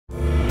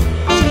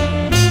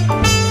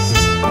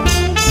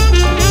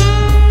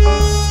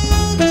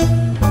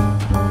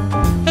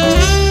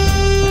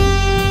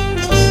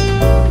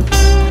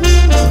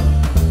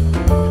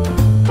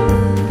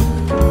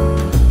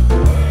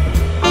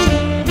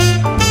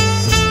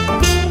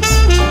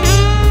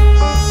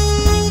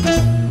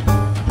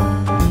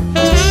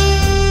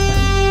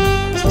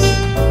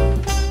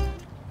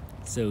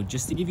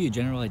just to give you a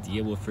general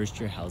idea what first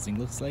year housing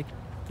looks like,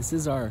 this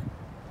is our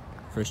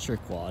first year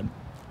quad.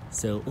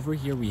 So over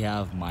here we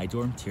have my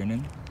dorm,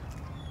 Tiernan.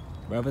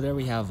 Right over there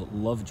we have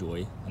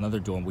Lovejoy, another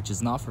dorm, which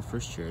is not for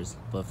first years,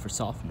 but for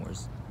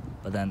sophomores.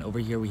 But then over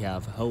here we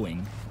have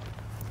Hoeing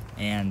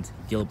and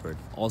Gilbert,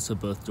 also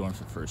both dorms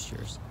for first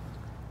years.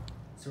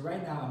 So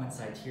right now I'm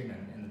inside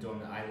Tiernan in the dorm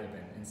that I live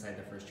in, inside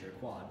the first year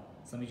quad.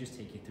 So let me just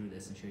take you through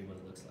this and show you what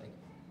it looks like.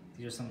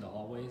 These are some of the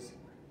hallways,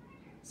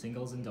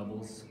 singles and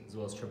doubles, as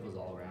well as triples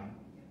all around.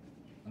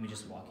 Let me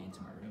just walk you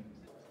into my room.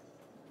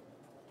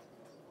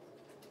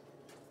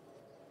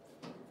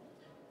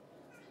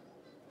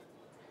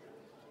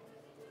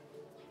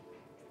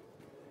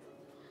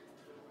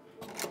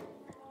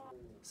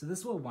 So this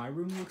is what my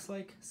room looks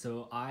like.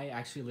 So I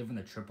actually live in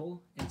a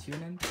triple in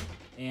Tiernan,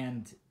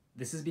 and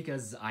this is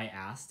because I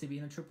asked to be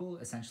in a triple.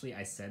 Essentially,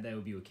 I said that it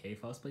would be okay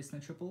if I was placed in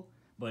a triple,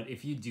 but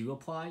if you do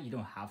apply, you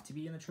don't have to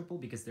be in a triple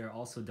because there are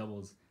also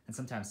doubles and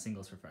sometimes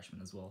singles for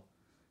freshmen as well.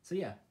 So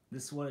yeah,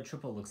 this is what a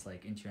triple looks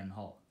like in Tiernan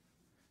Hall.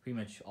 Pretty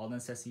much all the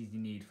necessities you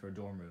need for a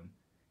dorm room.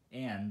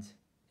 And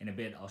in a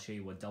bit, I'll show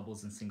you what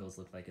doubles and singles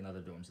look like in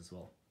other dorms as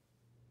well.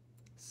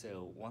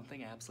 So one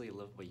thing I absolutely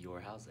love about your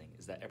housing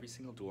is that every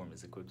single dorm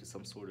is equipped with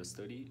some sort of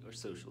study or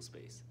social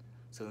space.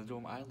 So in the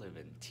dorm I live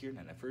in,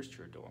 Tiernan, a first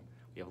year dorm,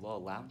 we have a lot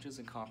of lounges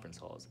and conference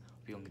halls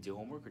where people can do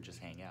homework or just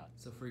hang out.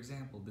 So for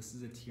example, this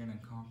is a Tiernan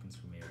conference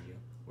room area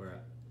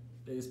where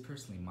it is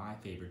personally my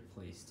favorite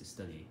place to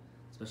study,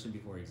 especially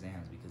before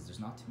exams, because there's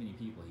not too many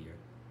people here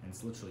and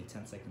it's literally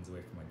 10 seconds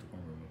away from my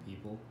dorm room and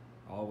people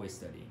are always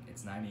studying.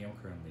 It's 9 a.m.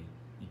 currently.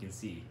 You can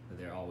see that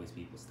there are always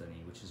people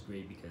studying, which is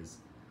great because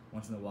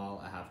once in a while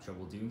I have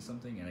trouble doing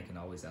something and I can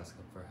always ask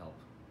for help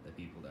the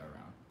people that are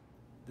around.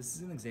 This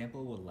is an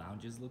example of what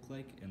lounges look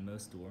like in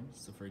most dorms.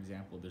 So for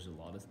example, there's a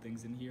lot of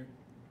things in here.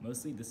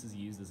 Mostly this is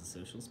used as a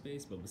social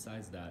space, but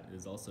besides that, it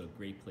is also a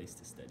great place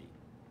to study.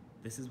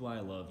 This is why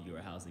I love your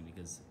housing,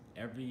 because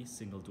every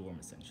single dorm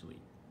essentially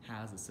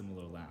has a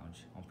similar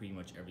lounge on pretty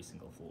much every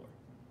single floor.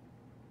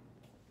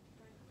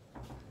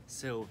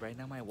 So right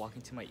now I'm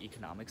walking to my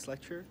economics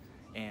lecture,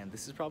 and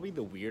this is probably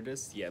the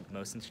weirdest yet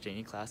most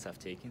entertaining class I've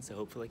taken, so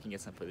hopefully I can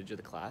get some footage of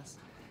the class.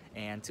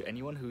 And to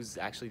anyone who's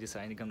actually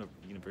deciding to come to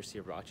the University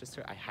of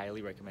Rochester, I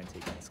highly recommend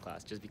taking this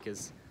class just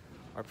because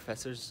our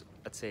professors,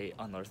 let's say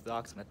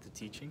unorthodox method of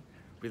teaching,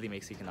 really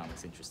makes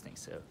economics interesting.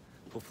 So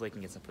hopefully I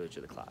can get some footage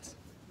of the class.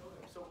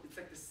 So it's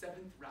like the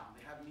 7th round.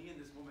 They have me and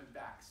this woman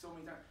back so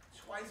many times.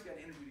 Twice we had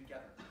to interview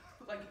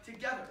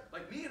together.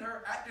 Like me and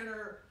her at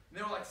dinner, and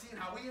they were like seeing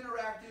how we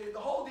interacted.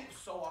 The whole thing was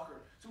so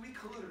awkward. So we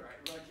colluded,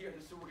 right? We're like, here,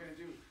 this is what we're gonna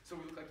do. So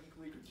we look like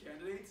equally good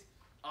candidates,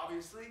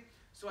 obviously.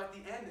 So at the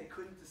end, they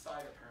couldn't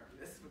decide apparently.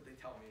 This is what they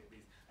tell me at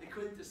least. They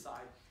couldn't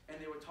decide, and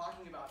they were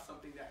talking about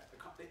something that,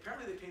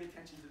 apparently they paid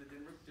attention to the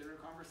dinner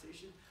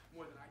conversation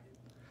more than I did.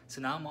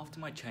 So now I'm off to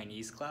my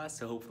Chinese class,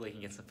 so hopefully I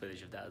can get some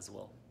footage of that as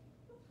well.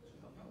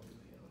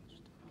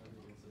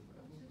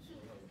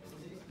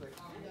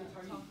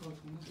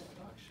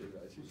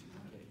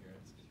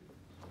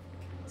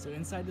 So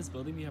inside this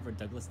building we have our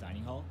Douglas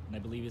Dining Hall, and I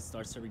believe it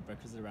starts serving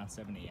breakfast at around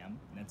 7 a.m.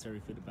 and then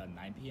serving food about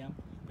 9 p.m.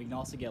 But you can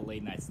also get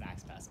late night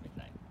snacks past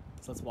midnight.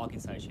 So let's walk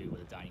inside and show you what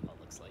the dining hall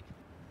looks like.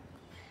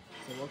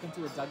 So welcome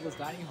to the Douglas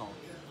Dining Hall.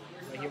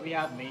 So here we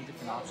have many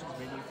different options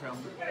ranging from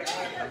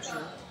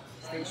kosher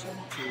station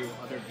to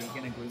other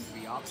vegan and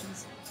gluten-free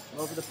options.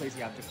 All over the place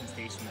you have different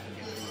stations you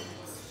can get food.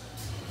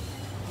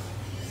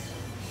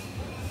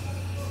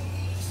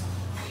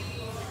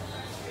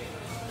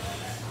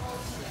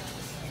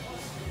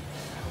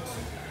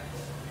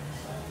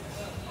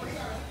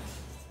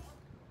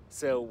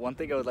 So one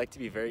thing I would like to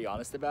be very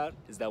honest about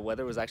is that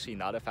weather was actually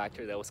not a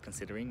factor that I was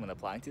considering when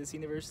applying to this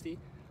university.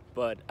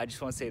 But I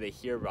just want to say that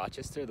here in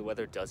Rochester, the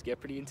weather does get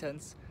pretty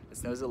intense. It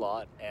snows a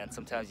lot, and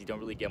sometimes you don't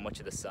really get much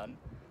of the sun.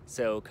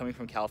 So coming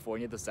from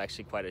California, this is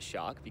actually quite a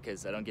shock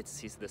because I don't get to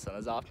see the sun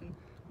as often.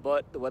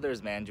 But the weather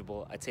is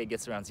manageable. I'd say it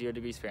gets around 0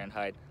 degrees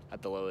Fahrenheit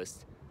at the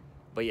lowest.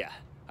 But yeah,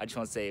 I just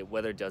want to say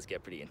weather does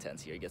get pretty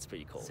intense here. It gets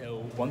pretty cold.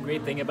 So one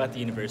great thing about the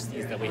university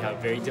is that we have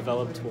very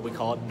developed what we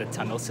call the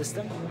tunnel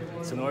system.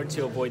 So in order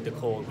to avoid the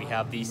cold, we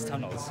have these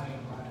tunnels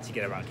to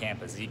get around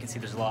campus. As you can see,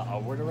 there's a lot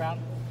of artwork around,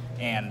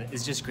 and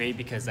it's just great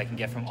because I can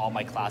get from all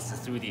my classes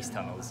through these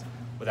tunnels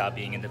without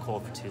being in the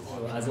cold for too long.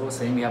 So as I was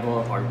saying, we have a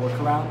lot of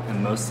artwork around,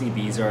 and mostly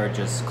these are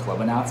just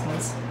club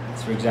announcements.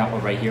 So for example,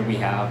 right here we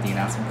have the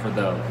announcement for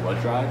the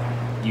blood drive.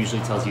 It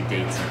usually tells you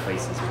dates and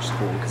places, which is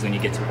cool because when you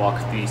get to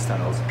walk through these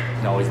tunnels, you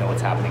can always know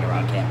what's happening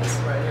around campus.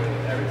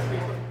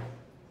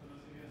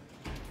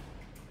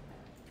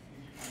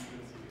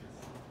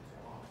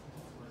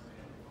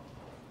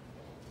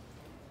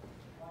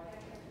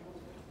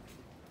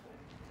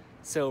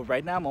 So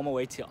right now I'm on my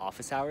way to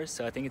office hours,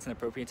 so I think it's an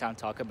appropriate time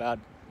to talk about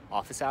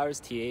office hours,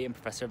 TA, and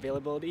professor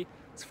availability.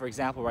 So for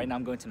example, right now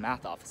I'm going to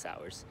math office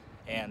hours.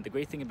 And the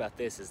great thing about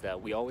this is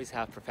that we always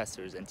have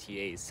professors and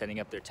TAs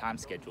setting up their time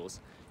schedules,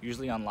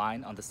 usually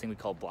online on this thing we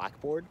call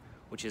Blackboard,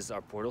 which is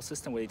our portal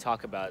system where they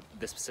talk about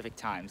the specific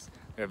times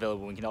they're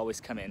available. We can always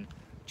come in,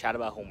 chat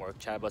about homework,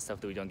 chat about stuff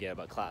that we don't get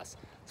about class.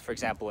 for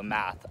example, in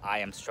math, I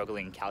am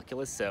struggling in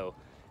calculus, so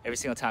every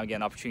single time I get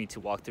an opportunity to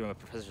walk through my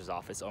professor's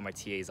office or my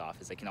TA's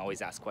office, I can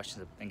always ask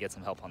questions and get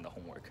some help on the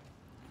homework.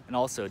 And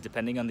also,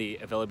 depending on the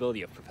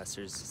availability of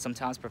professors,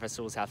 sometimes professors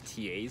will have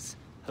TAs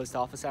host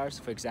office hours.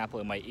 For example,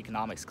 in my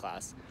economics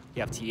class, we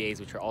have TAs,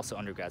 which are also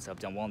undergrads who have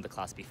done well in the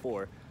class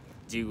before,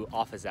 do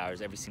office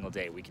hours every single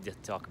day. We can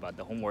just talk about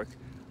the homework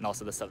and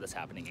also the stuff that's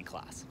happening in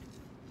class.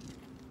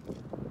 Make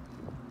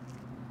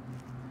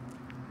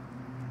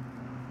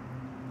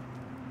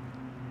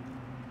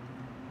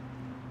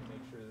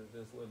sure that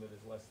this limit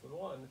is less than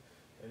 1,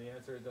 and the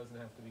answer, it doesn't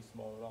have to be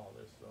small at all.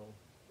 There's no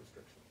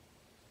restriction.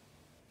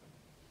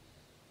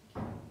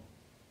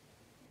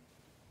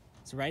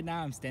 So right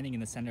now I'm standing in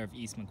the center of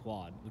Eastman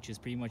Quad, which is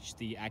pretty much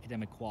the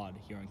academic quad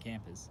here on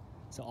campus.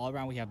 So all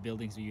around we have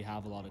buildings where you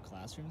have a lot of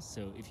classrooms.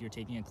 So if you're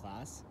taking a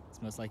class,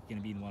 it's most likely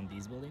going to be in one of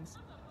these buildings.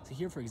 So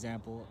here, for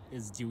example,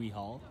 is Dewey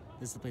Hall.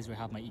 This is the place where I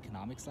have my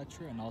economics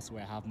lecture and also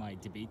where I have my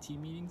debate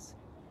team meetings.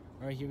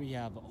 Right here we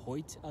have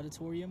Hoyt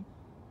Auditorium.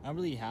 I don't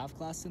really have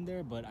class in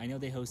there, but I know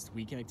they host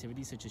weekend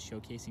activities such as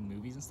showcasing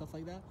movies and stuff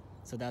like that.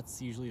 So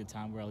that's usually the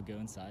time where I'll go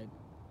inside.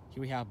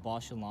 Here we have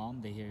Bosch and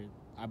Lom.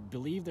 I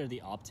believe they're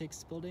the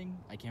optics building.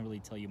 I can't really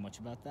tell you much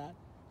about that,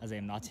 as I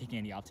am not taking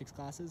any optics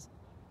classes.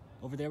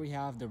 Over there we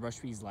have the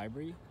Rush Rees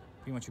Library.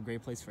 Pretty much a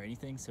great place for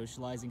anything,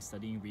 socializing,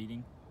 studying,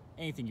 reading.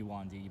 Anything you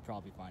want to do, you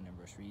probably find in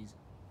Rush Rees.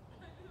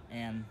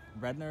 And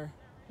Redner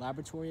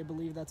Laboratory, I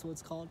believe that's what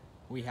it's called.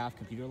 We have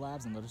computer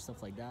labs and other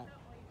stuff like that.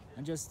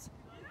 And just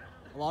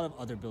a lot of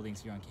other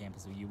buildings here on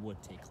campus where you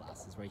would take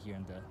classes right here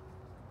in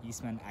the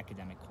Eastman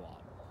Academic Quad.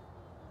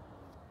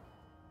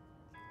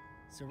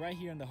 So right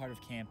here in the heart of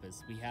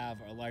campus, we have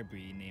our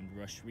library named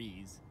Rush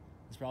Rees.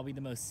 It's probably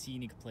the most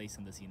scenic place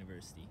in this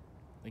university.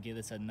 Look at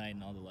this at night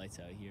and all the lights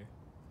out here.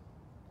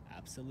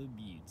 Absolute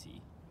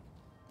beauty.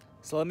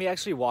 So let me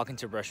actually walk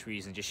into Rush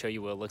Rees and just show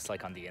you what it looks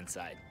like on the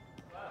inside.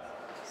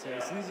 So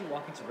as soon as you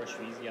walk into Rush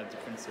Rees, you have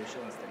different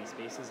social and study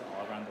spaces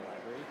all around the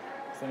library.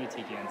 So let me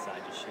take you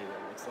inside, just show you what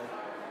it looks like.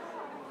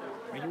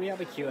 Right here we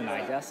have a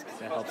Q&I desk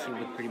that helps you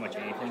with pretty much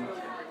anything,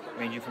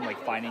 ranging from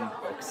like finding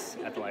books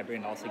at the library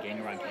and also getting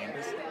around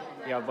campus.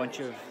 We have a bunch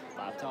of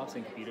laptops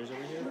and computers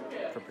over here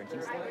for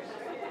printing stuff.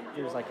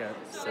 There's like a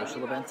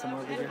social event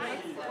somewhere over here.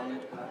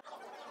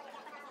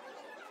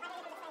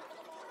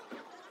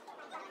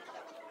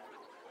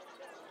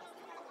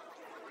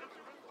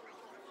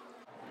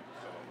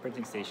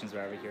 Printing stations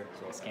are over here,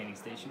 as well as scanning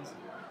stations.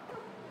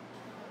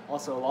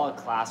 Also, a lot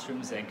of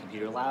classrooms and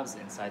computer labs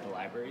inside the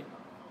library.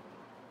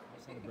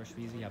 Also at Rush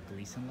Rees, we have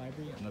Gleason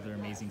Library, another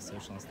amazing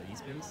social and study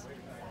space.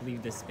 I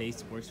believe this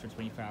space works for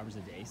 24 hours a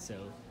day, so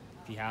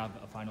if you have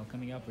a final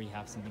coming up or you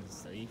have something to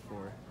study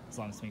for as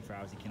long as 24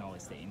 hours, you can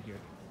always stay in here.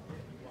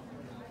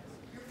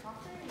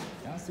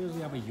 Downstairs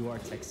we have a UR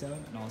Tech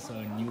Zone and also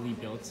a newly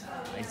built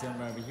Ice Zone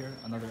right over here,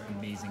 another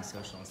amazing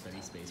social and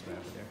study space right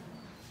over there.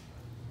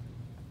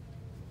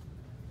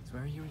 So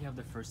right here we have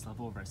the first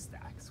level of our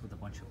stacks with a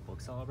bunch of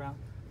books all around.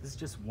 This is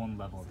just one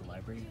level of the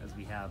library, as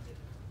we have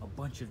a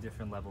bunch of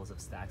different levels of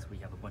stacks where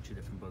you have a bunch of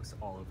different books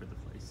all over the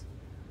place.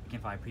 You can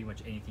find pretty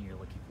much anything you're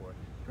looking for. If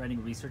you're writing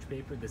a research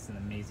paper, this is an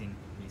amazing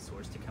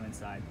resource to come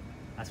inside,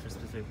 ask for a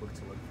specific book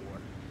to look for.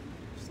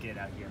 Just get it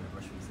out here in the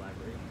Rush Rees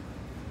Library.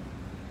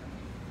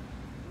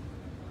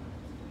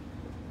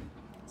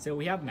 So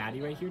we have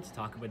Maddie right here to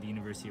talk about the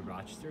University of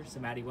Rochester. So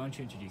Maddie, why don't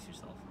you introduce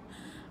yourself?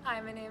 Hi,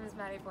 my name is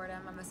Maddie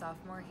Fordham. I'm a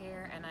sophomore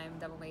here, and I'm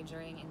double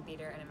majoring in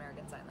theater and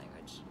American Sign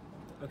Language.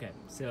 Okay,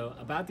 so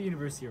about the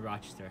University of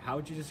Rochester, how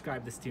would you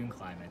describe the student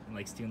climate and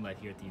like student life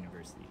here at the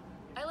university?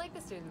 I like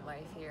the student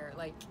life here.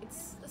 Like,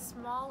 it's a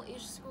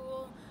small-ish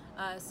school,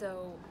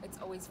 so it's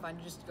always fun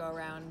to just go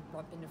around,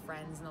 bump into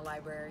friends in the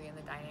library and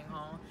the dining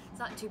hall. It's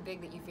not too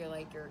big that you feel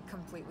like you're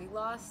completely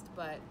lost,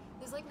 but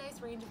there's like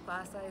nice range of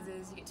class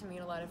sizes. You get to meet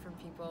a lot of different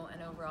people,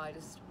 and overall I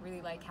just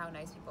really like how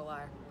nice people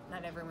are.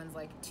 Not everyone's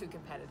like too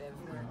competitive.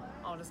 We're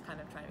all just kind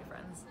of trying to be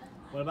friends.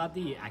 What about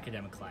the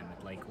academic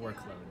climate, like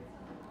workload?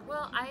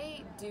 Well,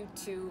 I do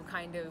two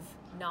kind of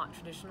not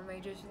traditional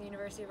majors for the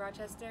University of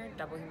Rochester,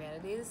 double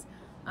humanities.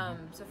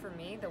 So for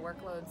me, the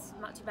workload's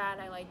not too bad.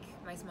 I like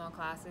my small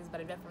classes, but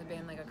I've definitely been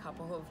in like a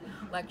couple of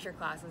lecture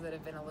classes that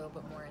have been a little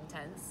bit more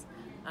intense.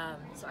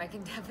 So I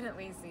can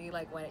definitely see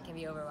like when it can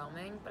be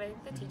overwhelming, but I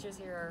think the teachers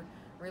here are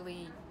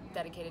really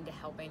dedicated to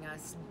helping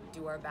us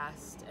do our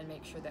best and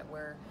make sure that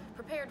we're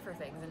prepared for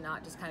things and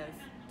not just kind of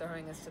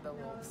throwing us to the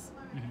wolves.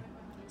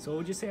 So what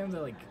would you say on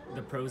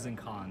the pros and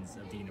cons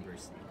of the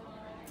university?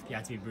 If you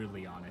have to be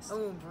brutally honest.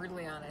 Oh,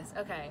 brutally honest.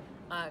 Okay.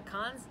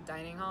 Cons,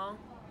 dining hall.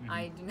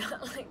 I do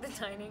not like the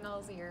dining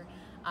halls here.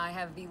 I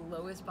have the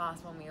lowest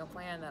possible meal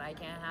plan that I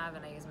can have,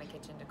 and I use my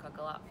kitchen to cook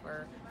a lot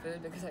for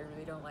food because I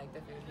really don't like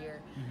the food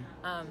here.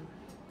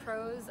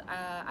 Pros,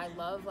 I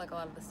love like a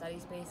lot of the study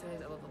spaces.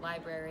 I love the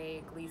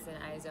library, Gleason,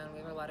 iZone. We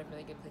have a lot of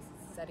really good places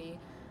to study.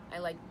 I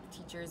like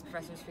teachers,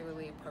 professors feel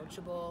really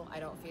approachable. I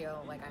don't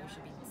feel like I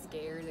should be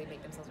scared. They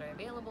make themselves very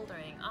available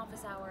during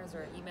office hours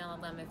or email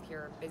them if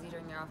you're busy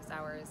during their office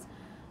hours.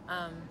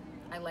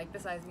 I like the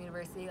size of the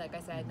university. Like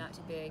I said, not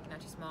too big,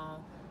 not too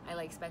small. I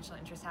like special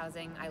interest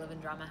housing. I live in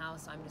Drama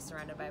House, so I'm just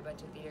surrounded by a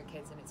bunch of theater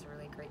kids, and it's a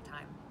really great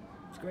time.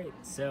 It's great.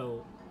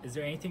 So, is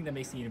there anything that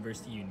makes the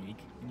university unique,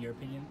 in your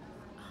opinion?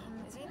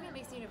 Is there anything that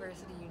makes the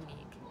university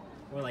unique?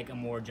 Or like a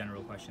more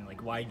general question,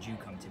 like why did you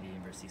come to the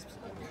university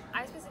specifically?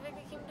 I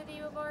specifically came to the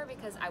U of R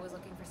because I was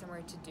looking for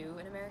somewhere to do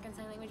an American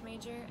Sign Language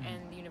major,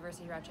 and the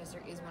University of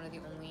Rochester is one of the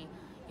only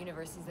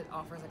universities that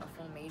offers like a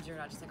full major,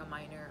 not just like a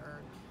minor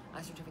or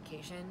a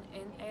certification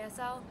in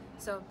ASL.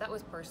 So that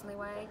was personally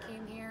why I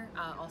came here.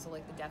 Also,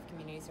 like the deaf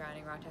community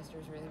surrounding Rochester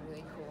is really,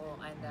 really cool,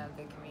 and a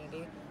big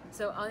community.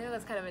 So I know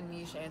that's kind of a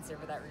niche answer,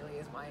 but that really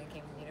is why I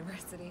came to the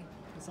university.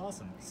 That's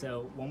awesome.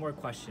 So one more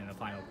question, a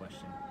final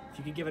question. If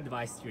you could give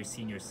advice to your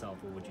senior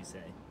self, what would you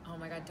say? Oh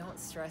my God, don't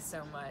stress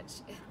so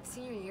much.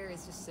 Senior year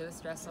is just so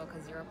stressful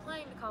because you're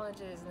applying to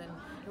colleges and then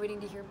you're waiting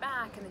to hear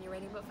back and then you're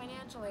waiting about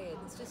financial aid.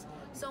 It's just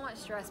so much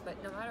stress,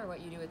 but no matter what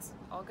you do, it's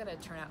all gonna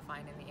turn out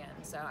fine in the end.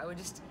 So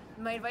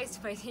my advice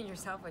to my senior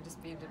self would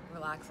just be to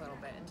relax a little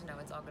bit and to know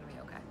it's all gonna be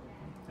okay.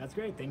 That's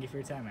great. Thank you for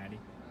your time, Maddie.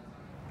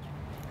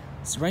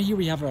 So right here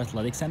we have our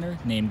athletic center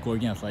named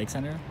Gorgon Athletic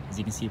Center. As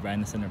you can see, right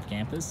in the center of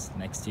campus,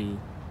 next to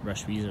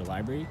Rush Reaser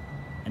Library.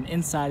 And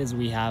inside is where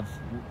we have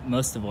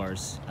most of our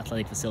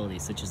athletic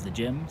facilities, such as the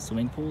gym,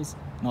 swimming pools,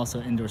 and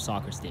also indoor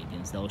soccer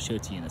stadiums that I'll show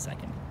to you in a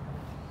second.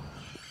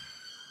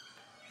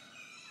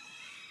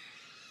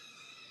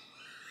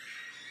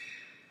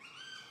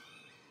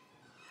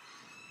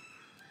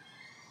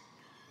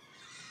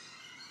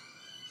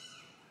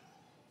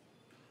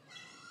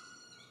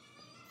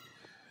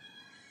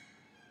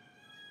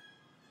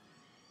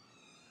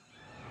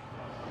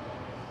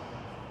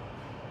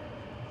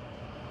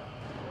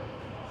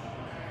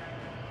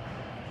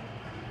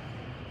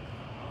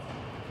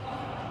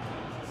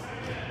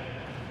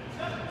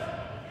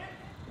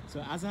 So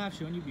as I have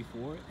shown you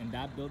before, in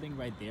that building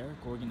right there,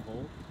 Gorgon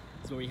Hall,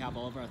 is where we have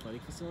all of our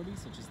athletic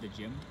facilities, such as the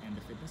gym and the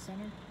fitness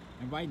center.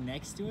 And right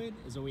next to it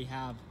is where we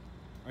have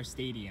our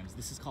stadiums.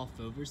 This is called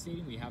Fover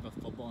Stadium. We have a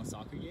football and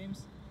soccer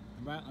games.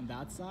 And right on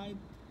that side,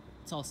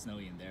 it's all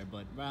snowy in there,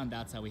 but right on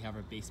that side we have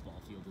our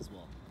baseball field as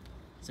well.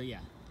 So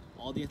yeah,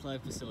 all the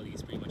athletic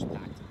facilities pretty much packed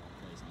in one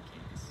place on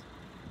campus.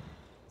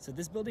 So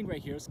this building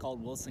right here is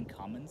called Wilson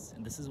Commons,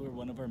 and this is where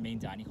one of our main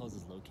dining halls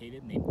is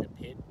located, named The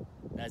Pit.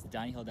 That's the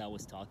dining hall that I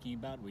was talking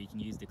about, where you can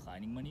use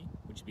declining money,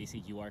 which is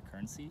basically UR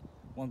currency.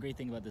 One great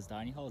thing about this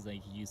dining hall is that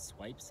you can use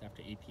swipes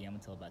after 8 p.m.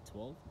 until about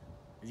 12.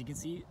 As you can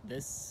see,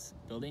 this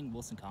building,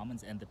 Wilson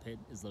Commons and The Pit,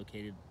 is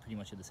located pretty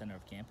much at the center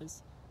of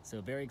campus,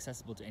 so very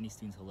accessible to any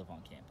students who live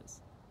on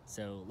campus.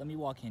 So let me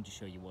walk in to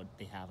show you what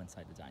they have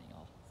inside the dining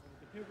hall. So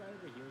the pit right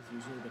over here is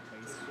usually the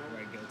place where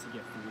I go to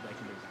get food I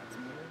can bring back to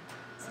me later.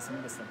 So some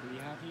of the stuff that we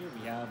have here,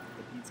 we have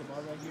the pizza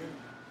bar right here,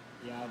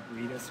 we have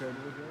burritos served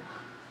over here,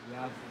 we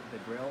have the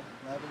grill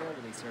right over there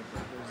where they serve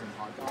burgers and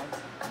hot dogs,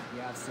 we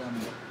have some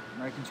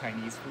American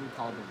Chinese food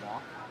called the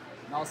wok,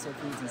 and also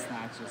foods and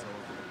snacks just all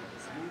over the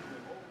place.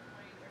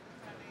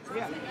 So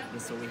yeah,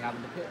 this is what we have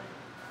in the pit.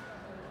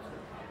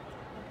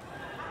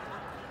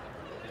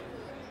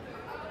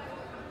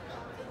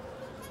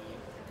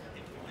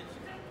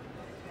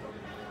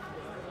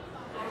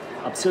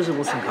 Upstairs at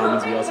Wilson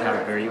Commons, we also have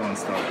our very own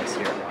Starbucks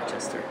here at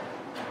Rochester.